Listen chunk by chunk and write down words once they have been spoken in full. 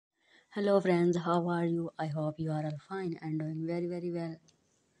Hello friends, how are you? I hope you are all fine and doing very well.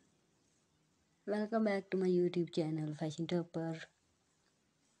 Welcome back to my YouTube channel Fashion Topper.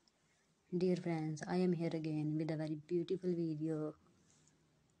 Dear friends, I am here again with a very beautiful video.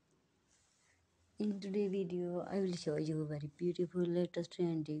 In today's video, I will show you very beautiful, latest,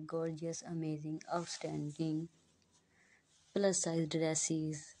 trendy, gorgeous, amazing, outstanding plus size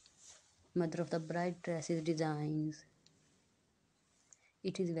dresses, mother of the bride dresses designs.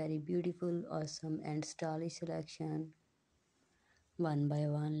 It is very beautiful, awesome and stylish selection. One by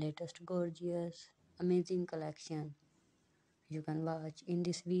one, latest, gorgeous, amazing collection you can watch in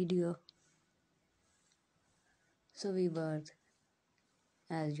this video. So viewers,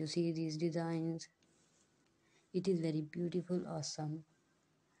 as you see these designs, it is very beautiful, awesome,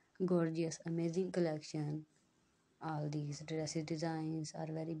 gorgeous, amazing collection. All these dresses designs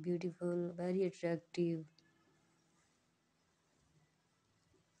are very beautiful, very attractive.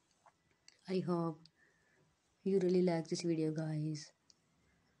 I hope you really like this video guys.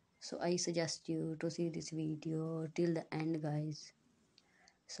 So I suggest you to see this video till the end guys.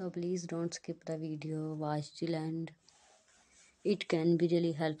 So please don't skip the video, watch till end. It can be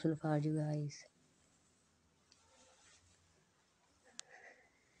really helpful for you guys.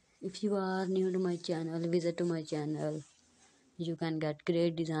 If you are new to my channel, visit to my channel. You can get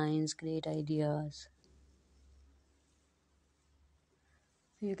great designs, great ideas.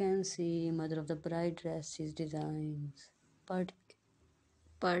 You can see mother of the bride dresses designs, party,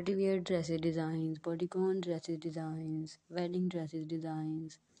 party wear dresses designs, bodycon dresses designs, wedding dresses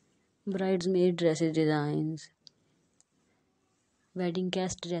designs, bridesmaid dresses designs, wedding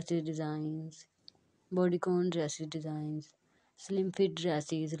guest dresses designs, bodycon dresses designs, slim fit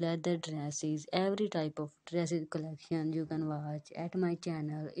dresses, leather dresses, every type of dresses collection you can watch at my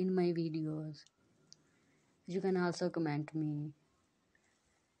channel in my videos. You can also comment me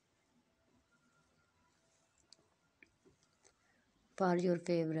for your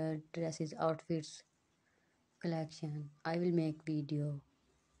favorite dresses outfits collection. I will make video.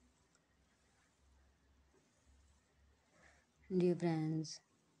 Dear friends,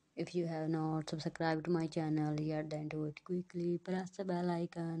 if you have not subscribed to my channel yet, then do it quickly. Press the bell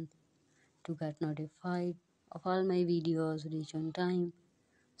icon to get notified of all my videos reach on time.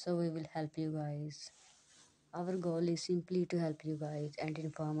 So we will help you guys. Our goal is simply to help you guys and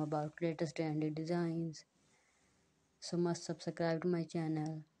inform about latest trendy designs. So must subscribe to my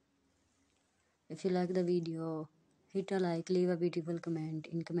channel. If you like the video, hit a like, leave a beautiful comment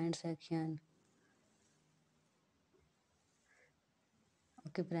in comment section.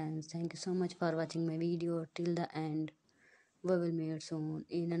 Okay friends, thank you so much for watching my video till the end. We will meet soon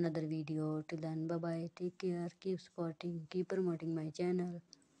in another video. Till then, bye bye, take care, keep supporting, keep promoting my channel,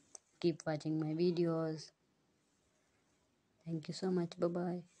 keep watching my videos. Thank you so much, bye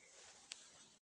bye.